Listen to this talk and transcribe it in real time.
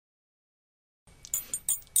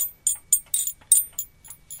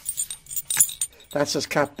That's his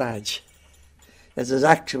cap badge. It's his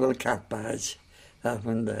actual cap badge. That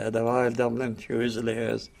one there, the Royal Dublin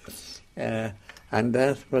Fusiliers. And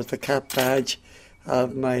that was the cap badge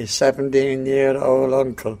of my 17-year-old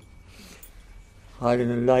uncle,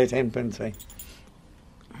 Highland Light Infantry.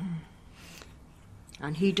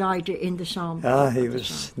 And he died in the Somme? He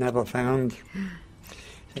was never found.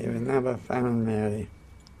 He was never found, Mary.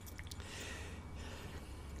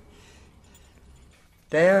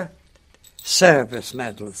 They're service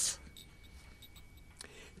medals.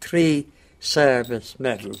 3 service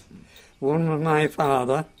medals. One was my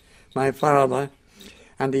father,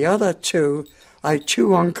 and the other 2, I had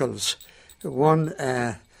 2 uncles. One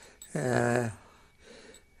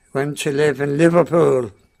went to live in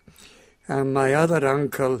Liverpool, and my other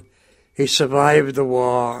uncle, he survived the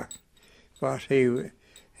war, but he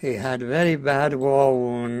had very bad war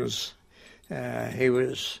wounds. He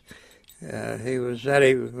was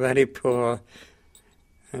very, very poor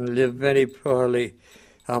and lived very poorly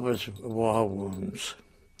of his war wounds.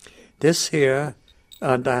 This here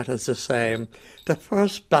and that is the same. The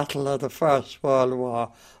first battle of the First World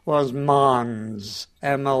War was Mons,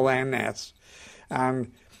 M-O-N-S,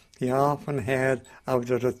 and you often heard of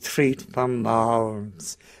the retreat from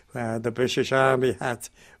Mons, where the British Army had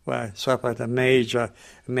suffered a major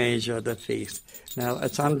defeat. Now,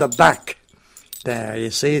 it's on the back there, you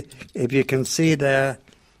see, if you can see there,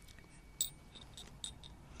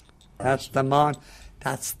 that's the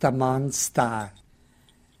Mons Star.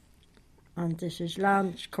 And this is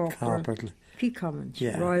Lance Corporal P. Cummins,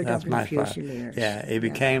 Royal Dublin Fusiliers. Yeah, he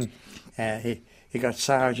became, he got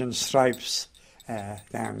sergeant stripes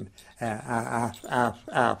then after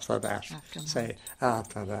that.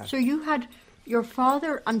 So you had your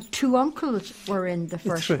father and 2 uncles were in the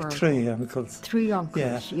First World War? 3 uncles. 3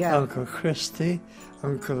 uncles, yeah. Uncle Christy,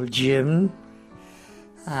 Uncle Jim,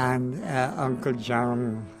 and Uncle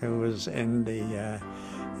John, who was in the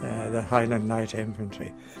Highland Light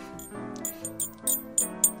Infantry.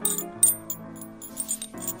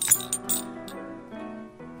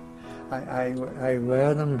 I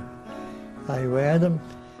wear them.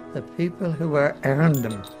 The people who earned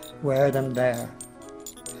them wear them there.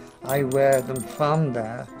 I wear them from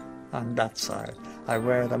there on that side. I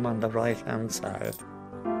wear them on the right-hand side.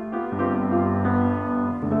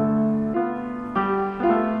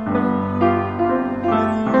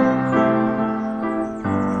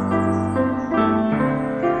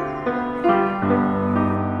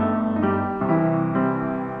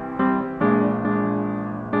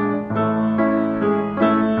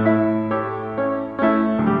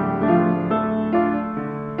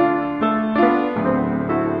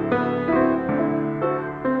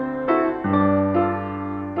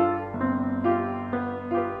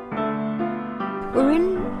 We're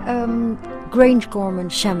in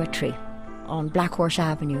Grangegorman Cemetery on Black Horse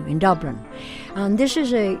Avenue in Dublin, and this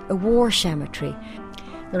is a war cemetery.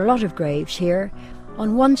 There are a lot of graves here.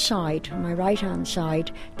 On one side, on my right-hand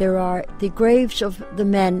side, there are the graves of the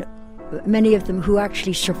men, many of them who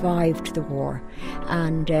actually survived the war,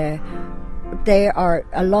 and a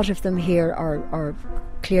lot of them here are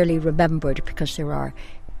clearly remembered because there are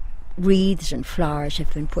wreaths and flowers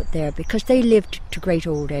have been put there because they lived to great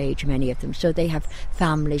old age, many of them, so they have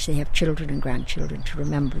families, they have children and grandchildren to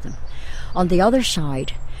remember them. On the other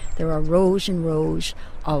side, there are rows and rows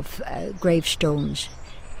of gravestones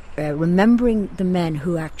remembering the men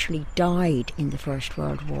who actually died in the First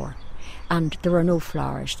World War, and there are no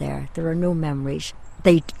flowers there, there are no memories.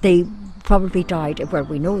 They probably died, well,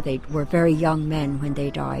 we know they were very young men when they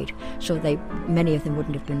died, so many of them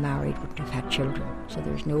wouldn't have been married, wouldn't have had children, so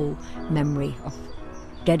there's no memory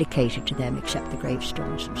dedicated to them except the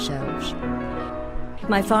gravestones themselves.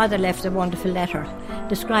 My father left a wonderful letter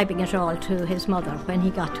describing it all to his mother when he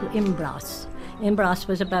got to Imbros. Imbros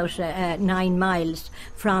was about 9 miles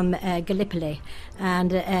from Gallipoli,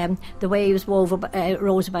 and the waves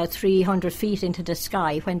rose about 300 feet into the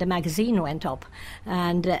sky when the magazine went up,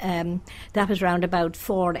 and that was around about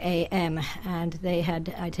 4 a.m. and they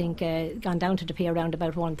had, I think, gone down to the pier around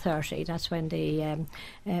about 1:30. That's when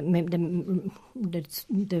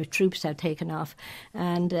the troops had taken off,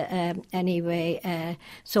 and anyway,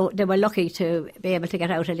 so they were lucky to be able to get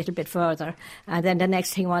out a little bit further. And then the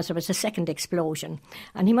next thing was there was a second explosion,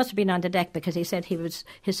 and he must have been on the deck because he said his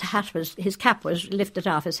cap was lifted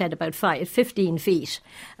off his head about 15 feet,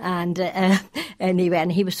 and anyway,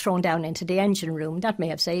 and he was thrown down into the engine room. That may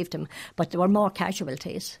have saved him, but there were more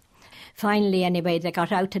casualties. finally, anyway, they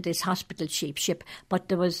got out to this hospital ship, but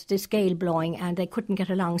there was this gale blowing and they couldn't get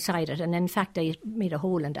alongside it. And in fact, they made a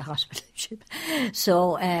hole in the hospital ship.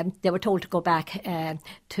 So they were told to go back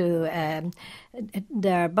to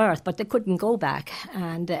their berth, but they couldn't go back.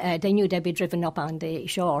 And they knew they'd be driven up on the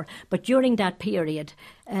shore. But during that period,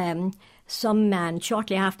 some man,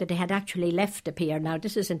 shortly after they had actually left the pier, now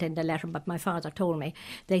this isn't in the letter, but my father told me,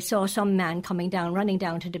 they saw some man coming down, running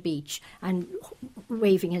down to the beach and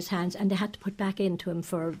waving his hands, and they had to put back into him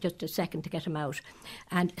for just a second to get him out.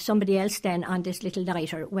 And somebody else then on this little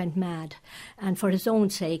lighter went mad. And for his own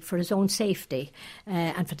sake, for his own safety,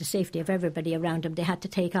 and for the safety of everybody around him, they had to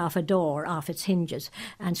take off a door off its hinges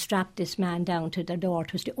and strap this man down to the door.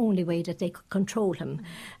 It was the only way that they could control him.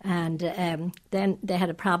 And then they had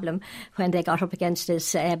a problem when they got up against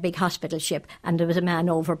this big hospital ship, and there was a man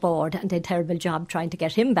overboard, and they did a terrible job trying to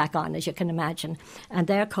get him back on, as you can imagine. And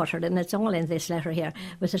their cutter, and it's all in this letter here,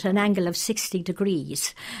 was at an angle of 60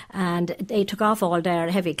 degrees. And they took off all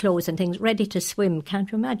their heavy clothes and things, ready to swim,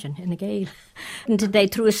 can't you imagine, in a gale. And they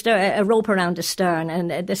threw a rope around the stern,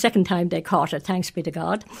 and the second time they caught it, thanks be to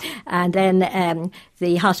God. And then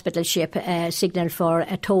the hospital ship signalled for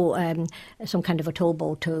a tow, some kind of a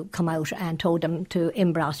towboat to come out and tow them to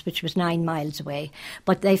Imbros, which was 9 miles away.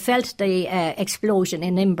 But they felt the explosion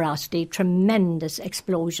in Imbros, the tremendous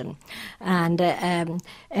explosion. And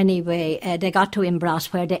anyway, they got to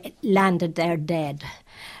Imbros, where they landed there dead.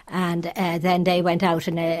 And then they went out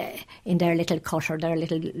in their little cutter, their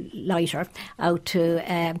little lighter, out to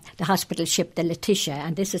the hospital ship, the Letitia.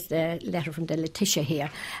 And this is the letter from the Letitia here.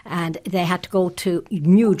 And they had to go to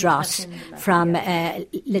New Dross from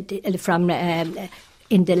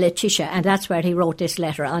in the Letitia, and that's where he wrote this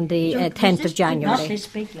letter on the 10th of January. Not this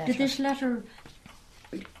big letter. Did this letter...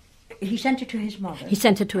 He sent it to his mother? He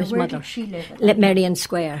sent it to his mother. Where did she live? Merrion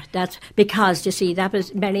Square. That's because, you see, that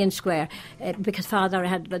was Merrion Square, because Father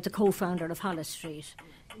was the co-founder of Hollis Street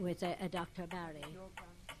with Dr. Barry.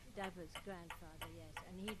 That was grandfather, yes.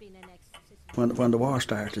 And he'd been an ex-assistant. When the war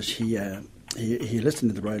started, he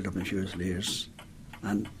listened to the Royal Dublin Fusiliers,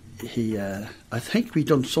 and I think he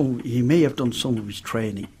may have done some of his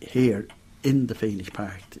training here in the Phoenix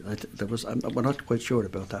Park. We're not quite sure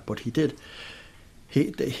about that, but he did.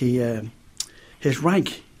 His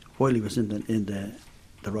rank while he was in the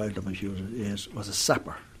Royal Dublin Fusiliers was a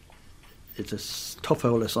sapper. It's a tough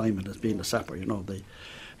old assignment as being a sapper, you know.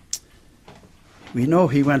 We know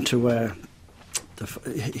he went to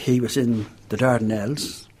he was in the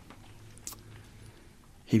Dardanelles,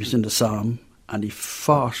 he was in the Somme, and he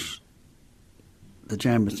fought the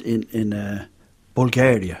Germans in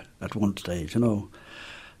Bulgaria at one stage, you know.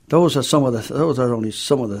 Those are only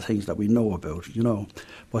some of the things that we know about, you know.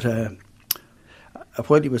 But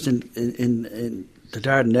when he was in the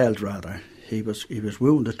Dardanelles, rather, he was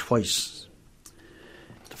wounded twice.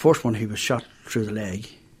 The first one, he was shot through the leg,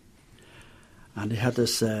 and he had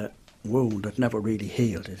this wound that never really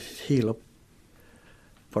healed. It healed up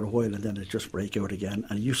for a while, and then it just break out again.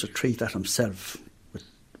 And he used to treat that himself with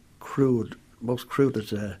most crude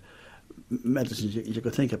medicines you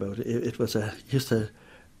could think about. It was he used to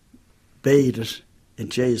bathe it in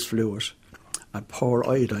Jay's fluid and pour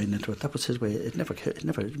iodine into it. That was his way. It never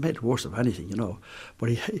made it worse of anything, you know.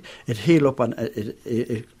 But it healed up and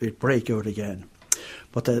it break out again.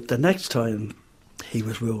 But the next time he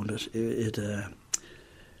was wounded,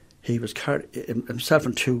 he was himself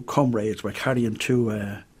and two comrades were carrying two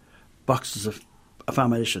boxes of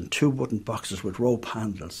ammunition, two wooden boxes with rope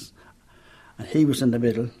handles, and he was in the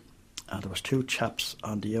middle, and there was two chaps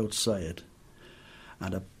on the outside,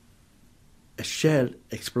 and a shell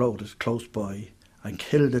exploded close by and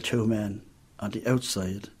killed the two men on the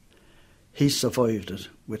outside. He survived it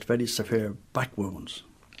with very severe back wounds.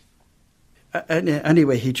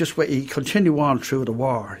 Anyway, he continued on through the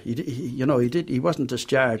war. He wasn't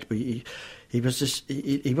discharged, but he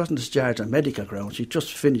wasn't discharged on medical grounds. He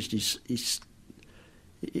just finished he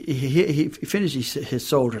finished his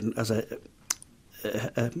soldiering as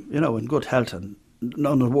in good health and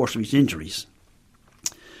none the worse of his injuries.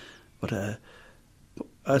 But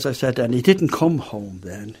as I said, and he didn't come home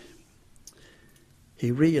then.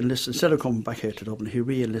 He re-enlisted, instead of coming back here to Dublin, he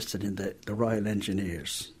re-enlisted in the Royal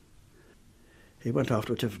Engineers. He went off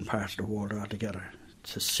to different parts of the world altogether,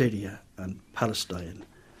 to Syria and Palestine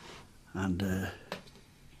and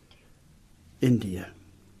India.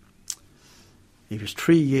 He was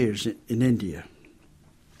 3 years in India,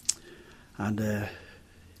 and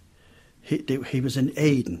he was in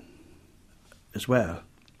Aden as well.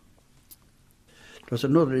 There was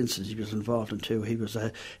another incident he was involved in too. He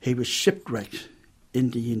was shipwrecked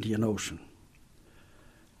in the Indian Ocean.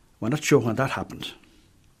 We're not sure when that happened.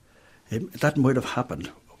 That might have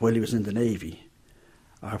happened while he was in the Navy.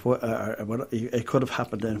 Or it could have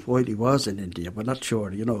happened then while he was in India, but not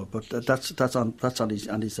sure, But that's on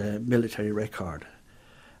his military record.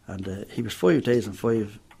 And he was 5 days and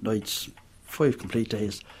 5 nights, 5 complete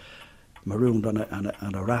days, marooned on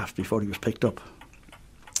a raft before he was picked up.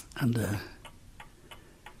 And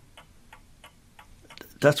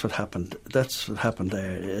that's what happened. That's what happened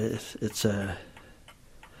there. It's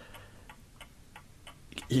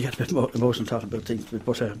you get a bit emotional talking about things,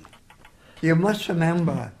 but. You must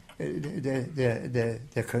remember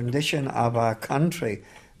the condition of our country.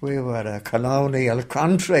 We were a colonial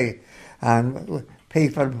country, and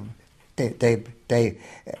people, they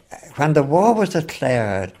when the war was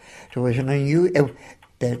declared, there was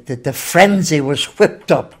the frenzy was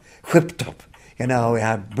whipped up. We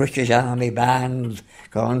had British Army bands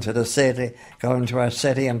going to our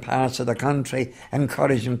city and parts of the country,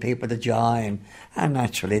 encouraging people to join, and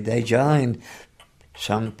naturally they joined.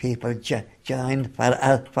 Some people joined for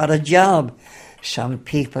a job. Some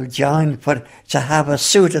people joined to have a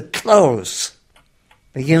suit of clothes,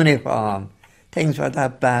 a uniform. Things were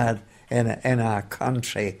that bad in our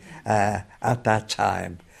country at that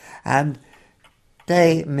time. And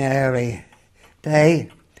they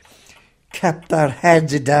kept their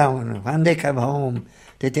heads down. When they came home,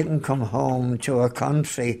 they didn't come home to a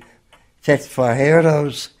country fit for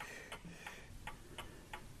heroes.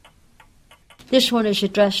 This one is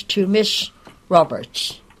addressed to Miss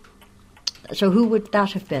Roberts. So who would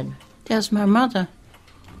that have been? That's my mother.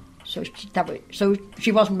 So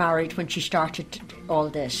she wasn't married when she started all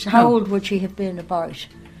this. How old would she have been about?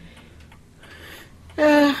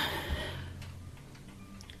 I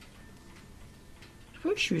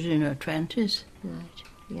suppose she was in her 20s. Right,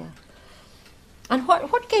 yeah. And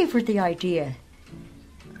what gave her the idea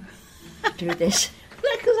to do this?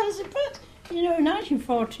 Because I suppose,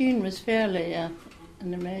 1914 was fairly an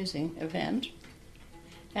amazing event.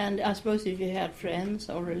 And I suppose if you had friends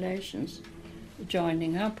or relations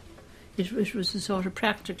joining up, it was the sort of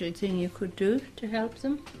practical thing you could do to help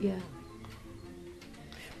them. Yeah.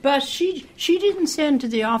 But she didn't send to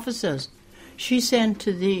the officers. She sent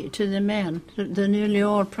to the men. They're nearly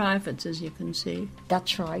all privates, as you can see.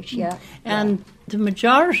 That's right, yeah. And the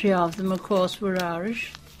majority of them, of course, were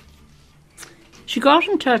Irish. She got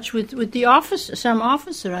in touch with some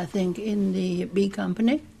officer, I think, in the B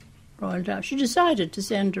Company, Royal Dublin. She decided to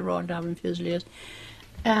send to Royal Dublin Fusiliers.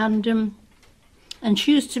 And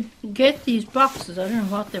she used to get these boxes, I don't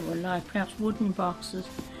know what they were like, perhaps wooden boxes,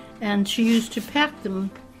 and she used to pack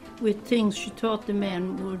them with things she thought the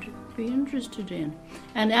men would be interested in.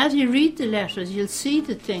 And as you read the letters, you'll see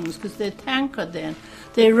the things, because they thank her then.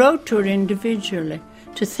 They wrote to her individually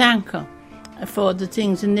to thank her for the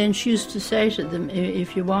things, and then she used to say to them,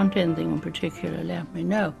 if you want anything in particular, let me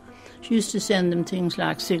know. She used to send them things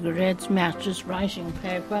like cigarettes, matches, writing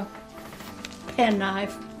paper,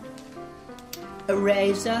 penknife, a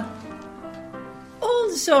razor, all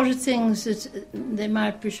the sort of things that they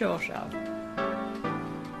might be short of.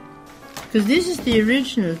 Because this is the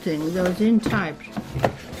original thing, though it's in type.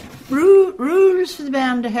 Rules for the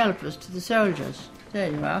band of helpers to the soldiers.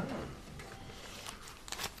 There you are.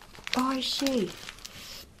 Oh, I see.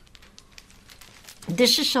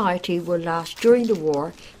 This society will last during the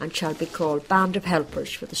war and shall be called Band of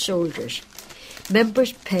Helpers for the soldiers.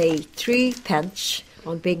 Members pay 3 pence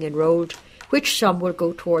on being enrolled, which sum will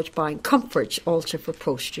go towards buying comforts, also for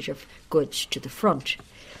postage of goods to the front.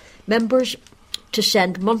 Members to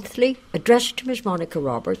send monthly, addressed to Miss Monica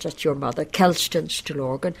Roberts, that's your mother, Kelston,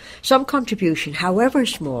 Stillorgan, some contribution, however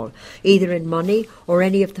small, either in money or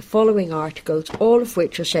any of the following articles, all of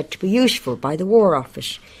which are said to be useful by the War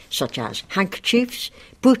Office, such as handkerchiefs,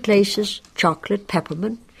 bootlaces, chocolate,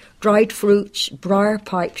 peppermint, dried fruits, briar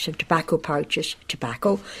pipes and tobacco pouches,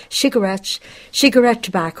 tobacco, cigarettes, cigarette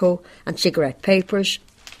tobacco and cigarette papers,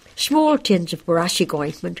 small tins of boracic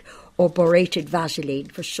ointment or borated Vaseline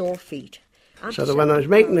for sore feet. So that when I was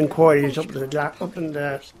making inquiries up in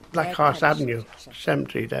the Black Horse Avenue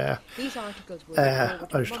cemetery there, I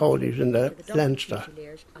was told he was in the Leinster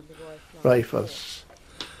Rifles.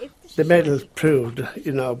 The medal proved,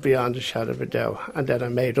 beyond a shadow of a doubt. And then I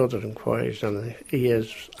made other inquiries, and he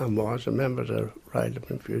is and was a member of the Royal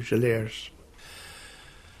Dublin Fusiliers.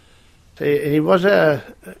 He was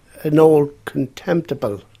an old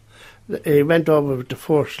contemptible. He went over with the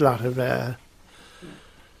first lot of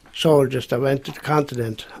soldiers that went to the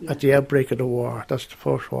continent at the outbreak of the war. That's the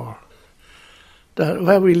first war.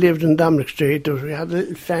 Where we lived in Dominic Street, we had a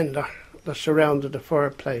little fender that surrounded the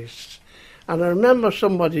fireplace. And I remember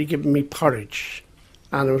somebody giving me porridge,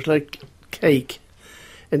 and it was like cake.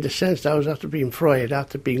 in the sense that I was after being fried,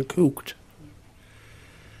 after being cooked.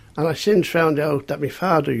 And I since found out that my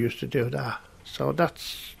father used to do that. So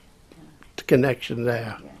that's the connection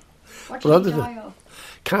there. Yeah. What But did he die of?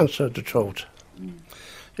 cancer of the throat.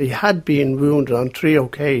 He had been wounded on 3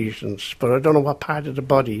 occasions, but I don't know what part of the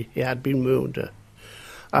body he had been wounded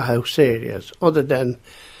or how serious, other than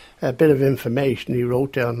a bit of information he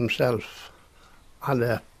wrote down himself on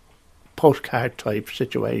a postcard type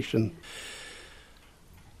situation.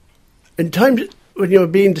 In times when you were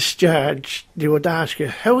being discharged, they would ask you,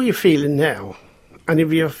 how are you feeling now? And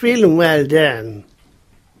if you're feeling well then,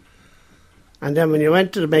 and then when you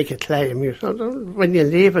went to make a claim, you said, when you're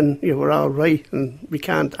leaving, you were all right, and we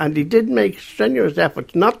can't. And he did make strenuous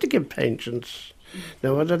efforts not to give pensions.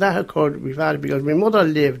 Now, whether that occurred with my father, because my mother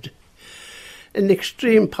lived in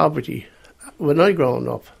extreme poverty when I grown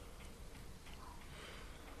up.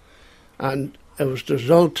 And it was the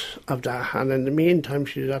result of that. And in the meantime,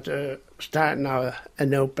 she was starting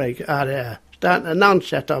an outbreak, starting an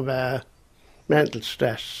onset of mental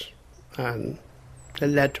stress, and it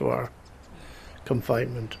led to her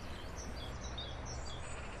confinement.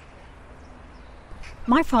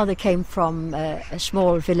 My father came from a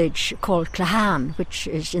small village called Clahan, which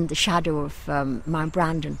is in the shadow of Mount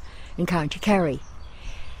Brandon in County Kerry.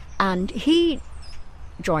 And he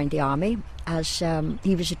joined the army as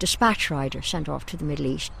he was a dispatch rider sent off to the Middle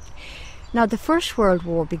East. Now, the First World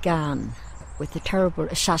War began with the terrible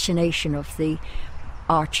assassination of the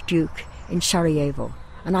Archduke in Sarajevo.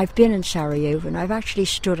 And I've been in Sarajevo, and I've actually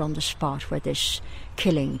stood on the spot where this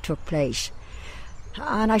killing took place.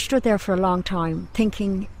 And I stood there for a long time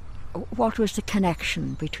thinking, what was the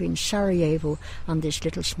connection between Sarajevo and this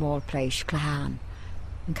little small place, Clahan,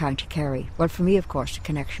 in County Kerry? Well, for me, of course, the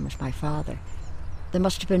connection was my father. There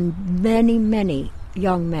must have been many, many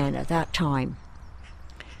young men at that time,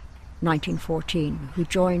 1914, who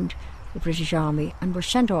joined the British Army and were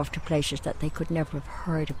sent off to places that they could never have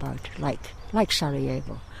heard about, like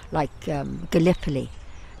Sarajevo, like Gallipoli,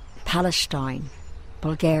 Palestine,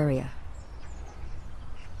 Bulgaria.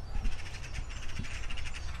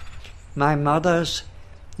 My mother's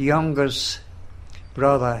youngest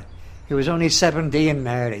brother, he was only 17,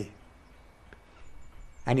 Mary,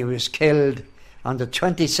 and he was killed on the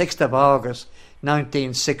 26th of August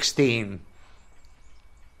 1916.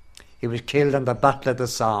 He was killed in the Battle of the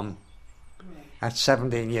Somme at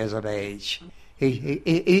 17 years of age.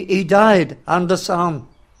 He died on the Somme.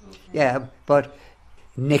 Yeah, but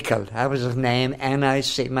Nicol, that was his name,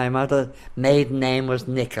 N-I-C. My mother's maiden name was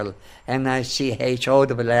Nicol,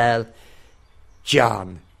 N-I-C-H-O-L-L,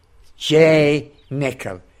 John, J.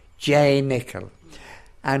 Nicol, J. Nicol.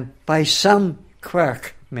 And by some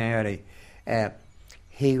quirk, Mary,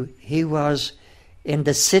 he was in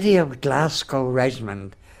the City of Glasgow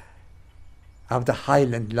Regiment of the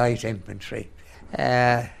Highland Light Infantry.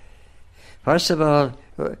 First of all,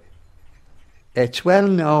 it's well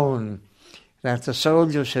known that the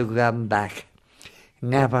soldiers who got him back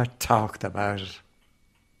never talked about it.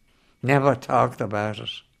 Never talked about it.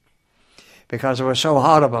 Because it was so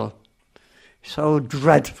horrible, so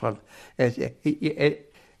dreadful.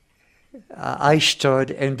 I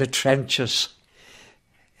stood in the trenches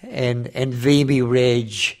in Vimy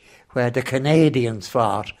Ridge, where the Canadians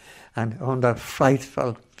fought, and under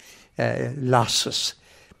frightful losses.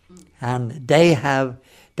 And they have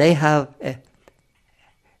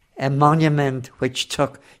a monument which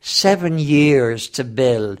took 7 years to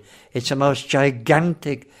build. It's the most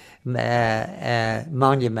gigantic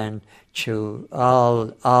monument to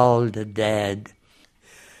all the dead.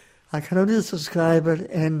 I can only describe it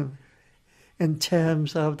in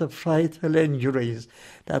terms of the frightful injuries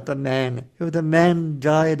that the men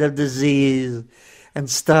died of disease and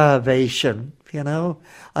starvation. You know,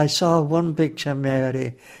 I saw one picture,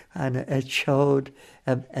 Mary, and it showed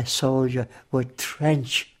a soldier with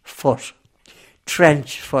trench foot.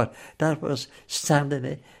 That was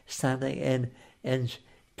standing in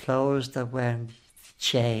clothes that weren't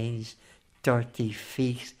changed, dirty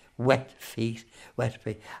feet, wet feet,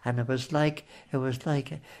 and it was like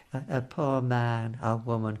a poor man or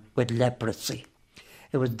woman with leprosy.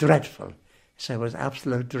 It was dreadful. So it was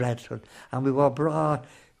absolutely dreadful, and we were brought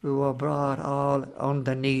all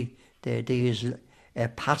underneath these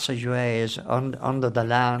passageways under the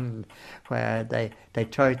land, where they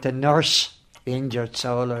tried to nurse the injured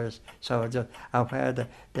soldiers. So where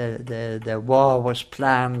the war was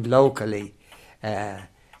planned locally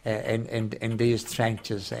in these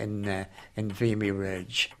trenches in Vimy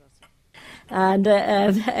Ridge. And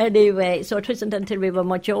anyway, so it wasn't until we were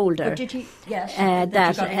much older. But did he? Yes.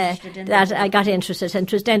 That I got interested, and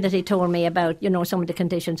it was then that he told me about some of the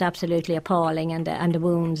conditions, absolutely appalling, and the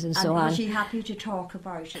wounds and so on. Was he happy to talk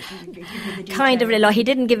about it? Kind of reluctant. He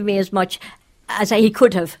didn't give me as much as he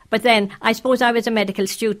could have. But then I suppose I was a medical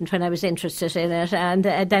student when I was interested in it, and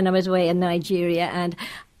then I was away in Nigeria, and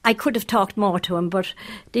I could have talked more to him, but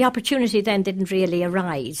the opportunity then didn't really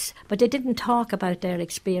arise. But they didn't talk about their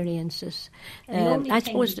experiences. The only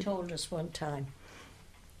thing he told us one time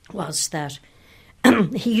was that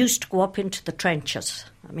he used to go up into the trenches.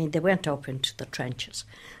 I mean, they went up into the trenches.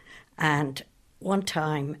 And one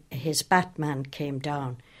time his Batman came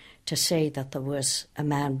down to say that there was a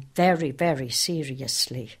man very, very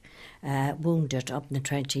seriously wounded up in the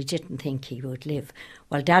trench. He didn't think he would live.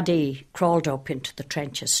 Well, Daddy crawled up into the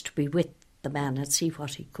trenches to be with the man and see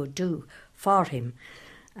what he could do for him.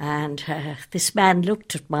 And this man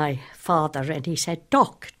looked at my father and he said,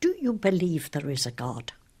 "Doc, do you believe there is a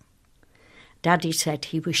God?" Daddy said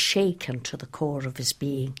he was shaken to the core of his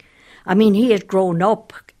being. I mean, he had grown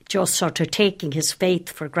up just sort of taking his faith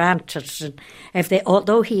for granted. And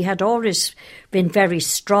although he had always been very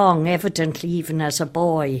strong, evidently even as a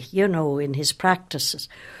boy, in his practices.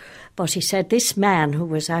 But he said this man who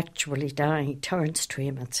was actually dying turns to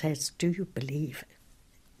him and says, "Do you believe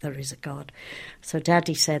there is a God?" So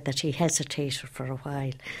Daddy said that he hesitated for a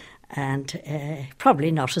while, and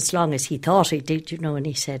probably not as long as he thought he did, and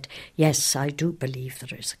he said, "Yes, I do believe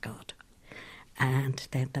there is a God." And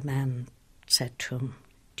then the man said to him,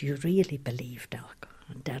 "Do you really believe, Doc?"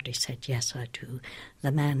 And Daddy said, "Yes, I do."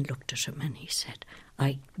 The man looked at him and he said,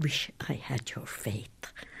 "I wish I had your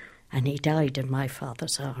faith." And he died in my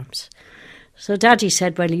father's arms. So Daddy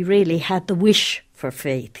said, well, he really had the wish for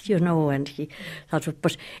faith, and he thought,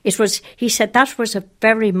 but it was, he said that was a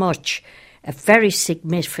very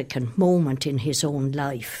significant moment in his own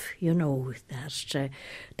life,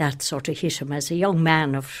 that sort of hit him as a young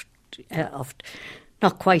man of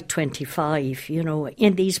not quite 25,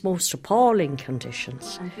 in these most appalling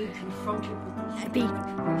conditions. And be confronted with these.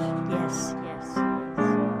 Yes.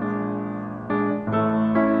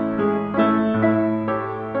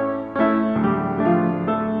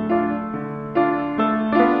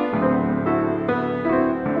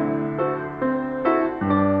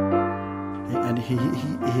 And he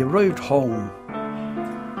arrived home.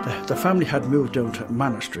 The family had moved down to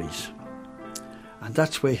Manor Street. And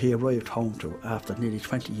that's where he arrived home to after nearly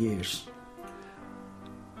 20 years.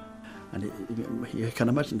 And you can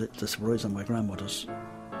imagine the surprise on my grandmother's.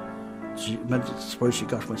 The surprise she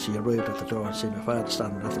got when she arrived at the door and seen my father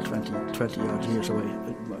standing after 20 odd years away.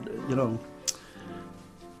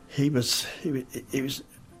 He was,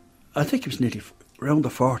 I think he was nearly around the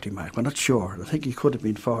 40 mark. I'm not sure. I think he could have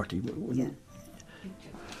been 40. Yeah.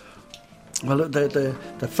 Well,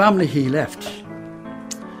 the family he left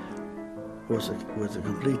was a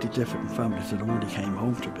completely different family to the one he came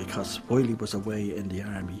home to, because while he was away in the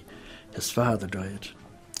army, his father died,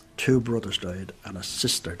 2 brothers died, and a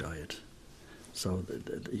sister died. So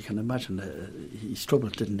you can imagine his trouble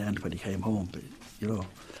didn't end when he came home,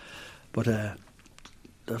 But that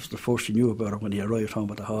was the first he knew about it when he arrived home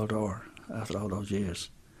at the hall door after all those years.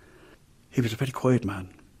 He was a very quiet man,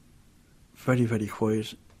 very, very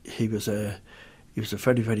quiet. He was a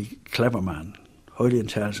very, very clever man, highly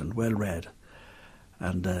intelligent, well-read.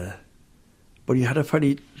 And but he had a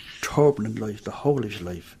very turbulent life, the whole of his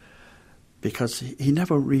life, because he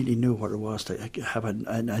never really knew what it was to have a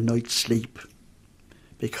night's sleep,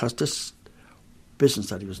 because this business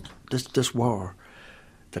that he was, this war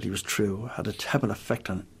that he was through had a terrible effect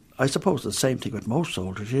on, I suppose the same thing with most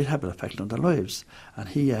soldiers, it had an effect on their lives. And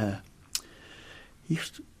he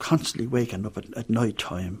used to constantly waking up at night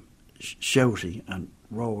time, shouting and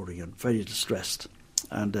roaring and very distressed.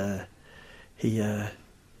 And he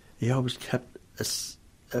always kept a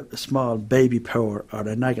small baby powder or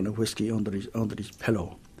a naggin of whiskey under his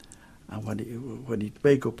pillow. And when he'd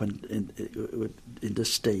wake up in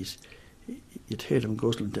this state, you'd hear him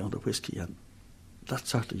guzzling down the whiskey, and that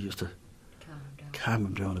sort of used to calm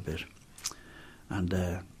him down a bit. And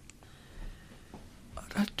they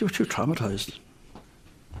were too traumatised.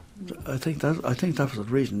 I think that was the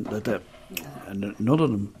reason that and none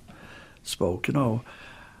of them spoke,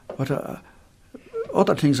 But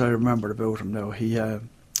other things I remember about him now, he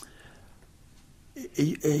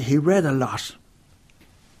read a lot,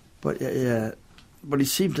 but he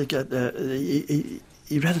seemed to get he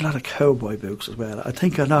read a lot of cowboy books as well. I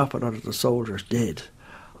think an awful lot of the soldiers did.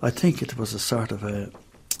 I think it was a sort of a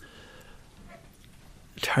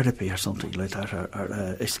therapy or something like that, or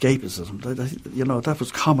escapism. That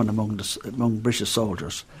was common among British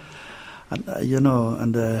soldiers. And you know,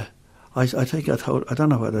 and I think I don't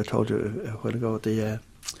know whether I told you a while ago.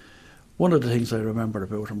 One of the things I remember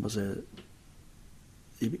about him was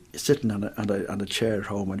he'd be sitting on a chair at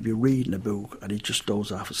home and he'd be reading a book and he'd just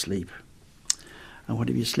doze off asleep. And when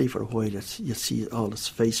he'd be asleep for a while, you'd see all his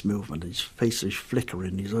face movement. His face was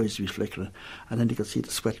flickering, his eyes would be flickering, and then you could see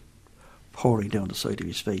the sweat pouring down the side of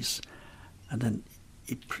his face. And then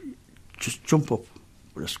he'd just jump up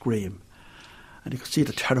with a scream, and you could see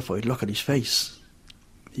the terrified look on his face.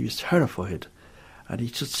 He was terrified, and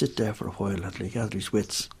he'd just sit there for a while until he gathered his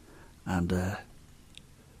wits, and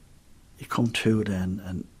he'd come to then,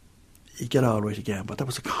 and he'd get all right again. But that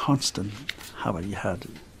was a constant habit he had.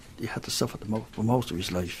 He had to suffer for most of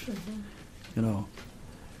his life, you know.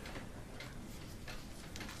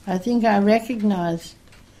 I think I recognise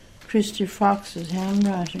Christy Fox's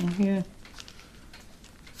handwriting here.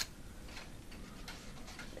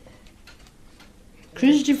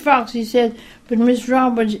 Christy Fox, he said, but Miss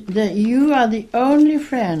Roberts, that you are the only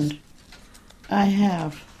friend I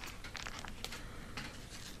have.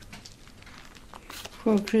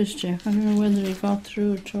 Poor Christy, I don't know whether he got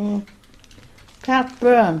through at all. Pat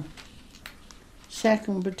Byrne,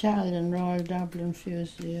 2nd Battalion, Royal Dublin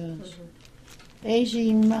Fusiliers.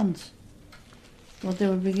 18 months. Well, they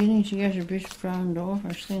were beginning to get a bit frowned off,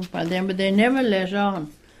 I think, by then, but they never let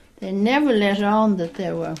on. They never let on that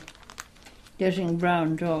they were getting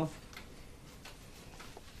browned off.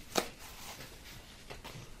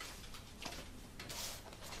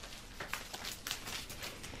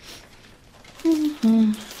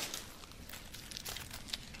 Mm-hmm.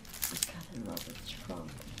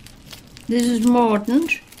 This is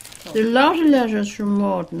Mordaunt. There are a lot of letters from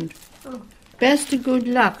Mordaunt. Oh. Best of good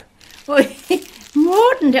luck. Oh,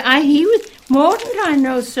 Mordaunt, Mordaunt I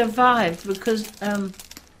know survived because,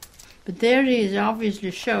 but there he is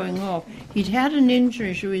obviously showing off. He'd had an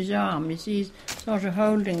injury to his arm. You see, he's sort of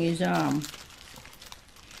holding his arm.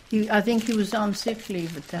 I think he was on sick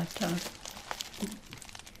leave at that time.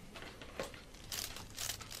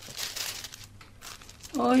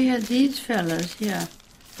 Oh yeah, these fellas, yeah.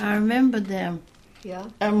 I remember them. Yeah.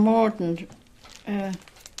 Mordaunt.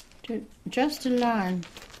 Just a line.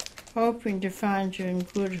 Hoping to find you in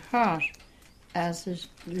good heart, as it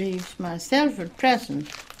leaves myself at present.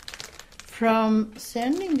 From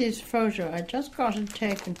sending this photo, I just got it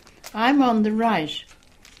taken. I'm on the right,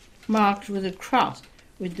 marked with a cross,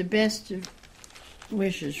 with the best of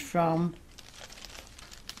wishes from.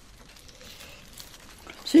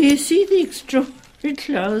 So you see the extraordinary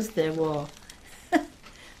clothes they wore.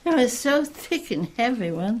 They were so thick and heavy,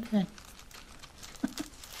 weren't they?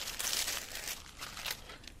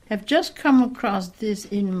 I've just come across this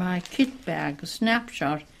in my kit bag, a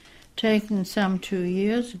snapshot taken some 2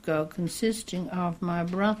 years ago, consisting of my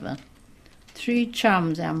brother, 3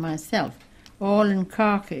 chums and myself, all in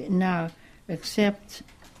khaki now, except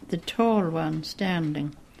the tall one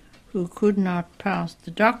standing, who could not pass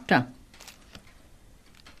the doctor.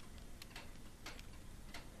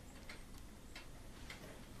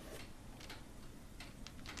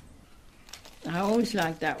 I always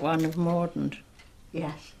like that one of Mordaunt.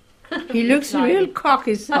 Yes. He looks a real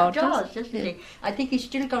cocky sort. He does, doesn't he? I think he's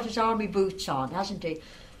still got his army boots on, hasn't he?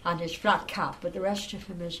 And his flat cap, but the rest of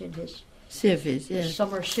him is in his civvies, yes.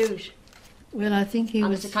 Summer suit. Well, I think he was...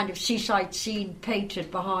 And it's a kind of seaside scene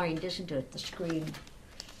painted behind, isn't it, the screen?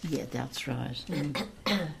 Yeah, that's right.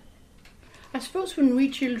 I suppose when we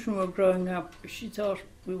children were growing up, she thought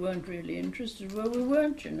we weren't really interested. Well, we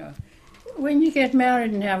weren't, you know. When you get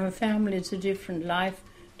married and have a family, it's a different life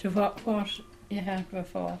to what you had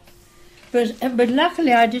before. But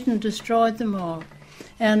luckily I didn't destroy them all.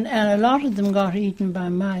 And a lot of them got eaten by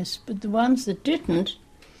mice. But the ones that didn't,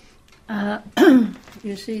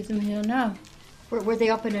 you see them here now. Were they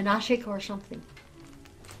up in an attic or something?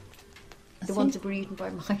 The ones that were eaten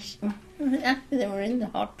by mice? They were in the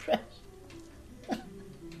hot press.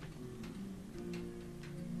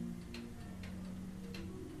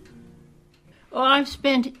 Oh, I've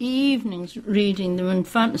spent evenings reading them and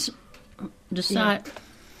found that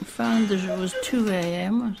it was 2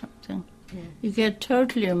 a.m. or something. Yeah. You get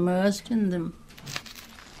totally immersed in them.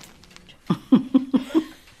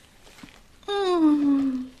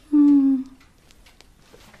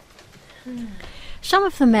 Some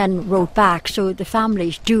of the men wrote back, so the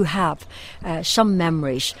families do have some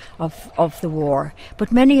memories of the war,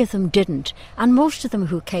 but many of them didn't. And most of them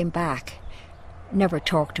who came back never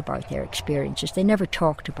talked about their experiences. They never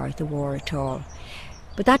talked about the war at all.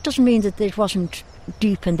 But that doesn't mean that it wasn't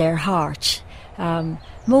deep in their hearts.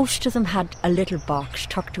 Most of them had a little box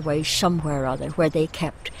tucked away somewhere or other where they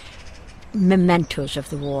kept mementos of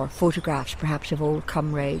the war, photographs perhaps of old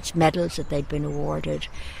comrades, medals that they'd been awarded.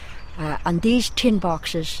 And these tin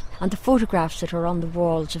boxes and the photographs that are on the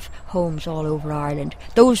walls of homes all over Ireland,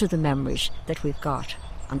 those are the memories that we've got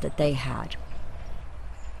and that they had.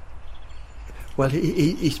 Well,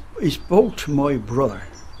 he spoke to my brother.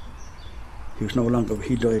 He was no longer.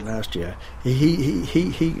 He died last year. He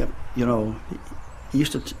you know, he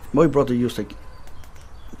used to. My brother used to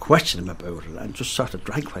question him about it and just sort of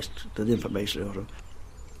drag question the information out of him.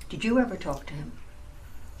 Did you ever talk to him?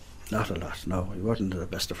 Not a lot. No, he wasn't the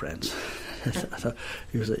best of friends.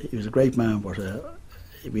 he was a great man, but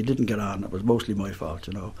we didn't get on. It was mostly my fault,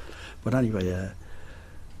 you know. But anyway.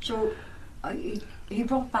 So. He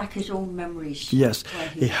brought back his own memories. Yes,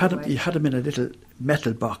 he had him in a little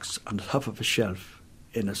metal box on the top of a shelf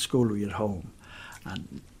in a scullery at home,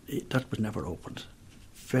 and that was never opened.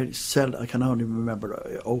 Very seldom. I can only remember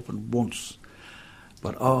it opened once,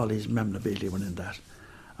 but all his memorabilia went in that,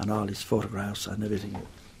 and all his photographs and everything.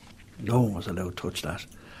 No one was allowed to touch that.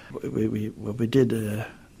 We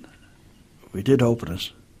did open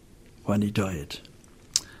it when he died,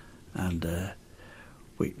 and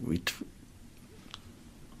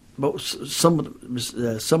some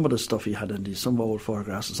of the stuff he had in these, some old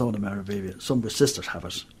photographs and some of the memorabilia, some of his sisters have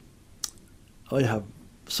it. I have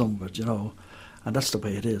some of it, you know, and that's the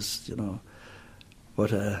way it is, you know.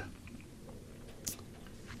 But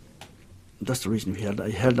that's the reason he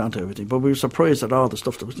held on to everything. But we were surprised at all the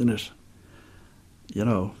stuff that was in it, you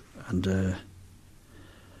know. And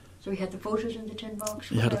so he had the photos in the tin box?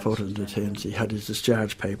 He had the photos in the tins. He had his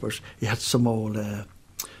discharge papers. He had some old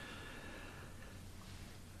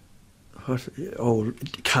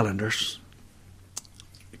calendars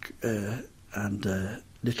and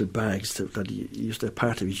little bags that he used to be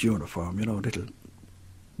part of his uniform, you know, little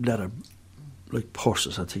leather like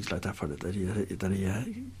purses and things like that for it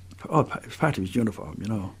all part of his uniform, you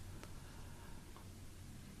know.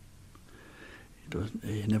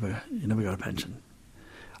 He never got a pension.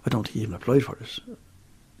 I don't think he even applied for it.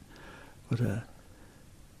 But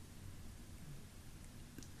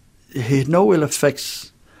he had no ill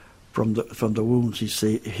effects from the wounds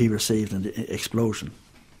he received in the explosion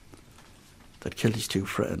that killed his two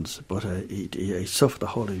friends, but he suffered the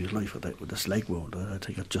whole of his life with this leg wound. I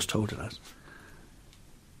think I just told you that.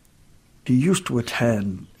 He used to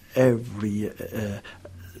attend every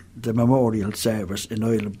the memorial service in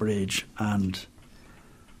Island Bridge and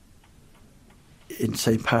in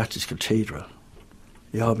St. Patrick's Cathedral.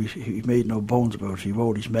 He made no bones about it. He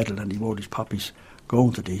wore his medal and he wore his poppies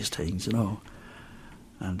going to these things, you know.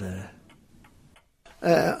 And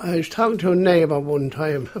I was talking to a neighbour one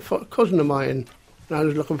time, a cousin of mine, and I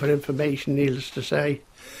was looking for information, needless to say.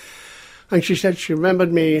 And she said she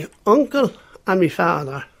remembered me uncle and my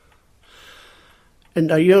father in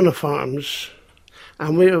their uniforms,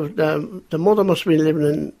 and the mother must have been living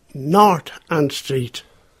in North Ann Street.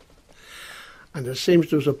 And it seems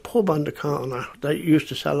there was a pub on the corner that used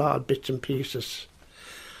to sell all bits and pieces.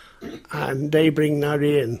 And they bring her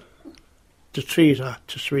in to treat her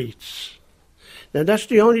to sweets. Now that's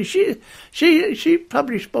the only... She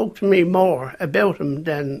probably spoke to me more about him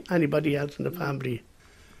than anybody else in the family.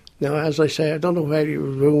 Now, as I say, I don't know where he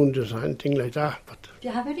was wounded or anything like that, but... Do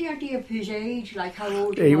you have any idea of his age, like how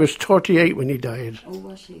old he was? He was 38 when he died. Oh,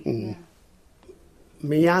 was he? Yeah.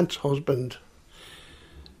 My aunt's husband,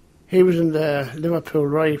 he was in the Liverpool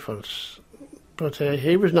Rifles, but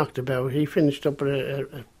he was knocked about. He finished up with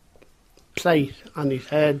a plate on his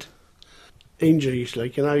head, injuries,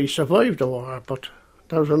 like, you know. He survived the war, but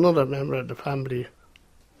there was another member of the family.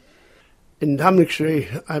 In Dominic Street,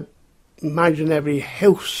 I imagine every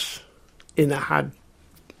house in it had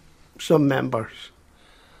some members.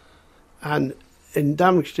 And in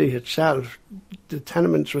Dominic Street itself, the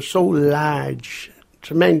tenements were so large,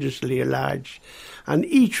 tremendously large, and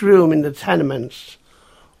each room in the tenements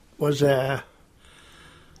was a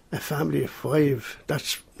family of 5.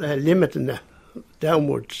 That's limiting it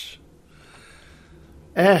downwards.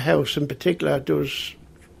 Our house in particular, there was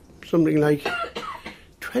something like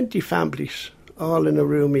 20 families, all in a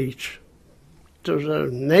room each. There was a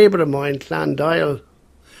neighbour of mine, Clan Doyle.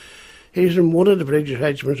 He's in one of the British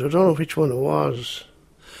regiments, I don't know which one it was.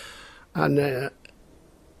 And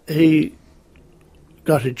he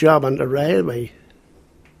got a job on the railway.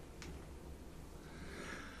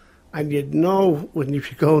 And you'd know when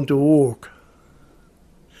if you're going to work.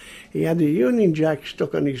 He had a Union Jack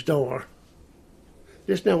stuck on his door.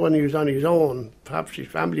 This now when he was on his own, perhaps his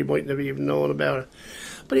family mightn't have even known about it.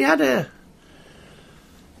 But he had a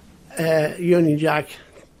Union Jack,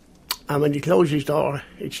 and when he closed his door,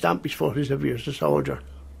 he'd stamp his foot as if he was a soldier.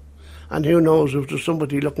 And who knows, if there's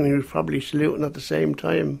somebody looking, he was probably saluting at the same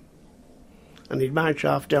time. And he'd march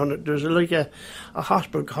off down it. There's like a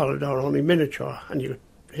hospital corridor, only miniature, and you could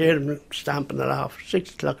hear him stamping it off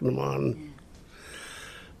 6 o'clock in the morning.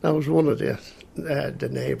 That was one of the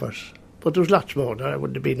neighbours. But there was lots more that I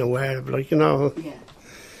wouldn't have been aware of, like, you know. Yeah.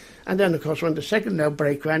 And then, of course, when the second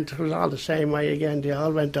outbreak went, it was all the same way again. They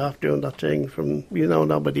all went off doing that thing from, you know,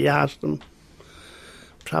 nobody asked them.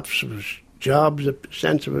 Perhaps it was jobs, a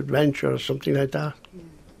sense of adventure or something like that.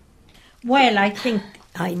 Well, I think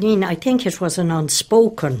it was an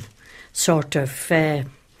unspoken sort of,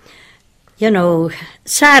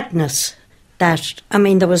 sadness that,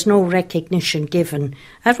 there was no recognition given.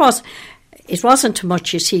 It wasn't too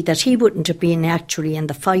much, you see, that he wouldn't have been actually in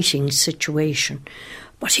the fighting situation.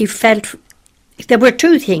 But he felt, there were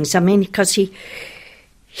two things, because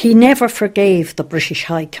he never forgave the British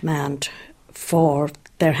High Command for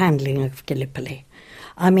their handling of Gallipoli.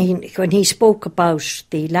 When he spoke about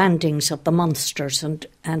the landings of the Munsters and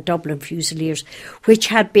Dublin Fusiliers, which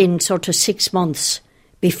had been sort of 6 months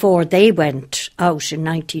before they went out in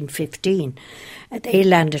 1915. They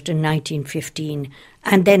landed in 1915.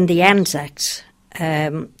 And then the Anzacs.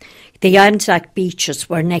 The Anzac beaches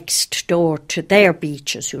were next door to their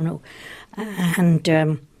beaches, you know.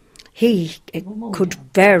 And he could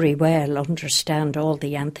very well understand all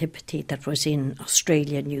the antipathy that was in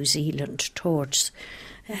Australia, New Zealand towards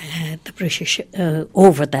the British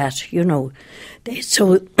over that, you know.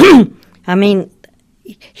 So,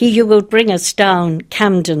 you would bring us down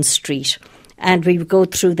Camden Street and we would go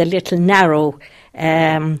through the little narrow,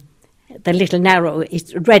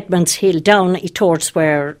 Redmond's Hill down towards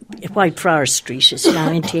where Whitefriars Street is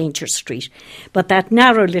now in Danger Street. But that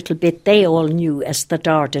narrow little bit they all knew as the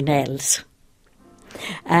Dardanelles.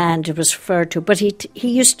 And it was referred to, but he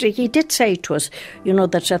did say to us, you know,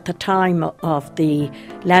 that at the time of the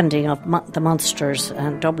landing of the Munsters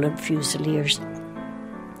and Dublin Fusiliers,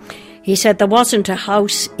 he said there wasn't a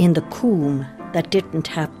house in the Coombe that didn't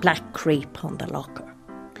have black crape on the locker.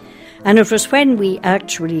 And it was when we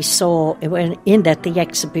actually saw, the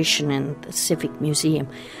exhibition in the Civic Museum,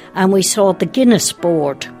 and we saw the Guinness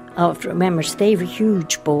board. Remember, they have a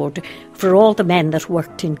huge board for all the men that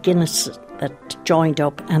worked in Guinness that joined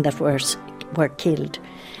up and that were killed.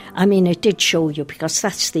 It did show you, because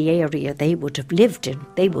that's the area they would have lived in.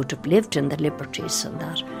 They would have lived in the Liberties and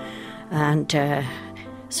that. And the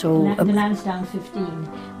Lansdowne 15.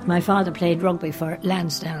 My father played rugby for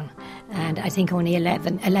Lansdowne, and I think only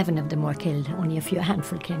 11 of them were killed. Only a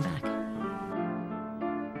handful came back.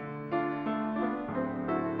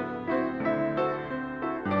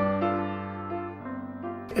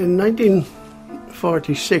 In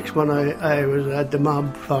 1946, when I was at the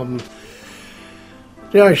mob from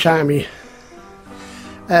the Irish Army,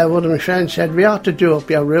 one of my friends said, we ought to do up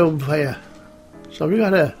your room for you. So we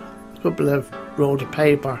got a couple of rolls of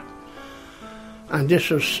paper, and this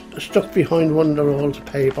was stuck behind one of the rolls of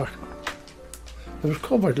paper. It was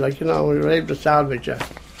covered, we were able to salvage it.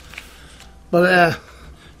 But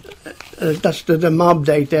that's the mob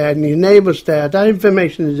date there, and your name was there. That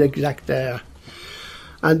information is exact there.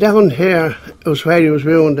 And down here was where he was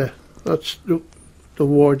wounded. That's the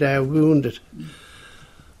word there, wounded.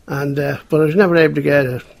 And but I was never able to get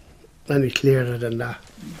it any clearer than that.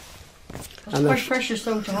 It's quite precious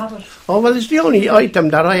though to have it. Oh, well, it's the only item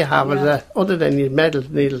that I have, other than these medals,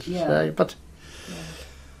 needles. And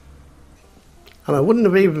I wouldn't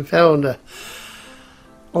have even found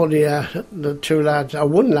only the two lads, or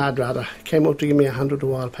one lad rather, came up to give me a hand of the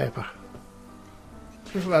wallpaper.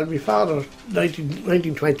 Well, my father was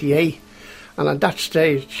 1928, and at that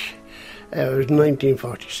stage it was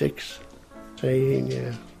 1946.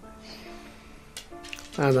 Yeah.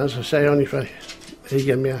 And as I say, only for he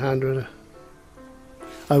gave me a hand with it.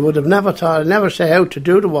 I would have never thought, I'd never say how to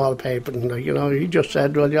do the wallpaper, and he just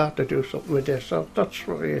said, well, you have to do something with this, so that's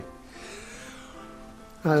really.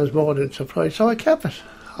 I was more than surprised, so I kept it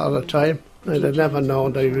all the time. I'd have never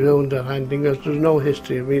known that he ruined or anything, because there's no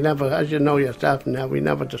history. We never, as you know yourself now, we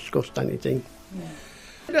never discussed anything.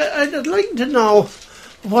 Yeah. I'd like to know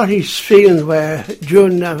what his feelings were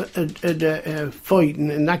during the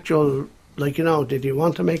fighting in actual, did he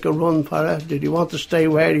want to make a run for it? Did he want to stay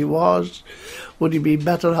where he was? Would he be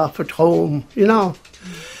better off at home?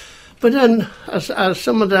 But then, as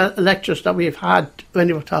some of the lectures that we've had when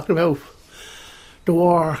you were talking about the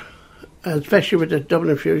war, especially with the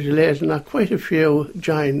Dublin Fusiliers, and quite a few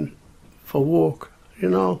joined for work,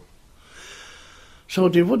 So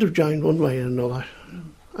they would have joined one way or another.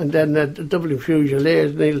 And then the Dublin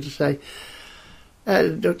Fusiliers, needless to say,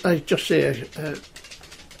 I just say,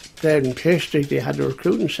 there in Pearse Street, they had the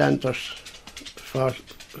recruiting centres for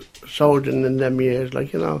soldiering in them years,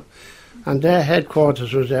 like, you know. And their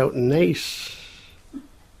headquarters was out in Nice.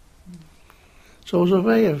 So it was a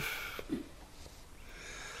way of,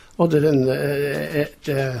 other than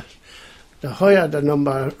the higher the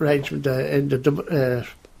number of regiment in the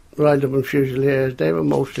Royal Dublin Fusiliers, they were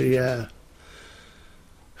mostly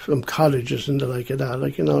from colleges and the like of that.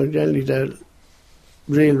 Like, you know, generally the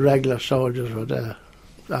real regular soldiers were the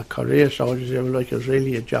career soldiers. They were like, it was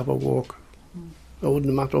really a job of work. It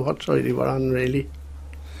wouldn't matter what side they were on, really.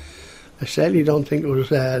 I certainly don't think it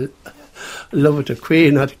was love of the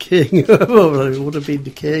Queen or the King. Well, it would have been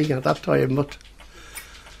the King at that time, but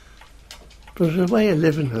it was a way of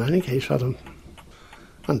living in any case for them.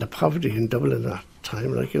 And the poverty in Dublin at that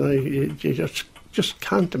time, like, you know, you just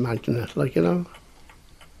can't imagine it, like, you know.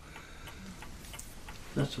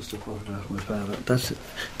 That's just a photograph of my father. That's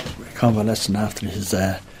convalescent after his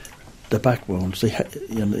the back wounds.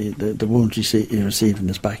 The wounds he received in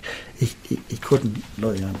his back. He couldn't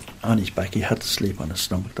lie on his back. He had to sleep on his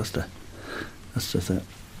stomach. That's just it.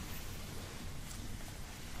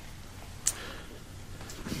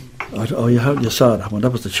 You saw that one.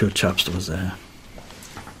 That was the two chaps that was there.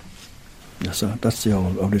 Yes, that's the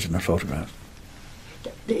old original photograph.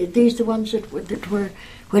 These the ones that were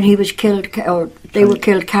when he was killed, or they were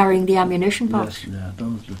killed carrying the ammunition box. Yes, yeah,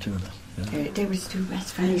 those were the two of them. Yeah. There was two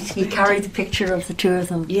best friends. He carried the picture of the two of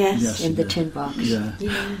them. Yes, in the tin box. Yeah.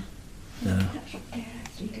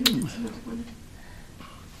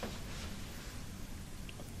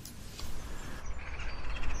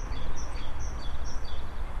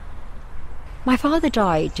 My father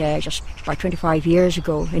died just about 25 years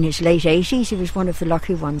ago in his late 80s. He was one of the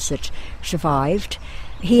lucky ones that survived.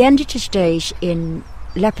 He ended his days in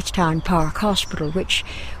Leopardstown Park Hospital, which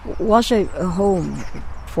was a home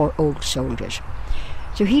for old soldiers.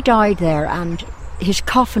 So he died there, and his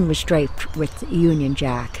coffin was draped with Union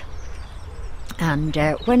Jack. And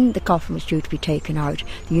when the coffin was due to be taken out,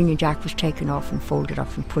 the Union Jack was taken off and folded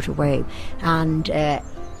up and put away. And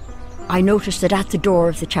I noticed that at the door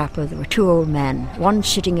of the chapel there were two old men, one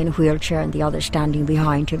sitting in a wheelchair and the other standing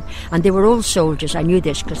behind him. And they were old soldiers. I knew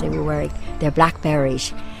this because they were wearing their black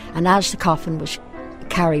berets. And as the coffin was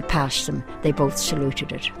carried past them, they both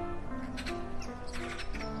saluted it.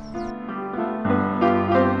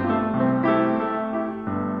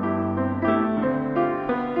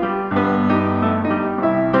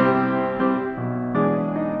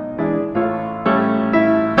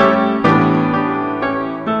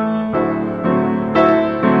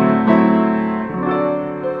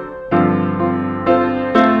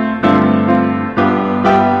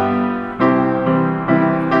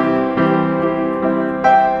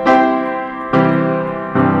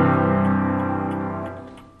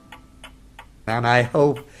 And I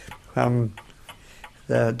hope when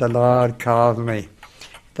the Lord calls me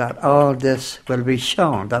that all this will be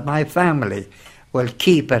shown, that my family will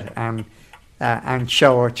keep it and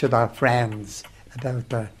show it to their friends about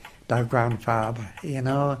their grandfather, you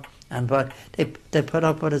know. And but they put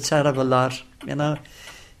up with it sort of a lot, you know.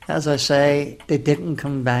 As I say, they didn't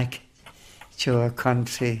come back to a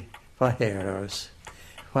country for heroes.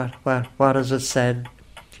 What is it said?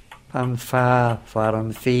 From far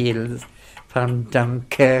foreign fields, from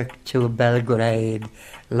Dunkirk to Belgrade,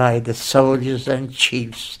 lie the soldiers and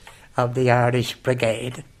chiefs of the Irish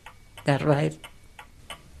Brigade. That right?